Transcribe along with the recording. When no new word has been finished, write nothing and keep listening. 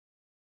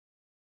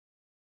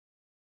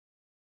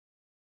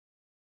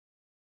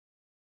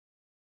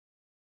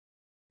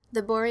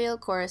The boreal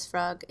chorus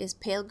frog is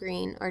pale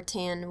green or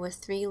tan with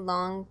 3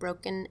 long,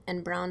 broken,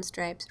 and brown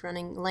stripes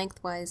running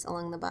lengthwise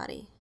along the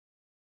body.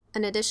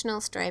 An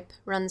additional stripe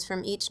runs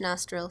from each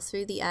nostril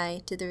through the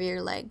eye to the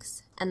rear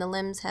legs, and the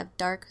limbs have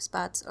dark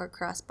spots or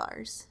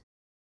crossbars.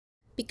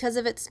 Because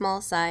of its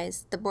small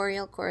size, the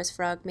boreal chorus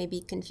frog may be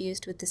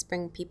confused with the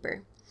spring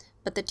peeper,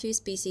 but the two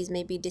species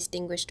may be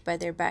distinguished by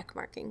their back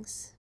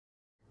markings.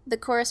 The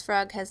chorus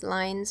frog has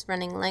lines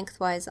running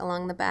lengthwise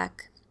along the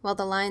back, while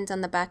the lines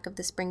on the back of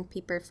the spring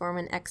peeper form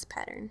an X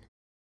pattern.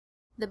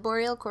 The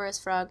boreal chorus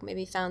frog may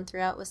be found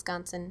throughout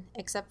Wisconsin,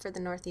 except for the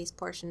northeast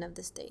portion of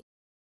the state.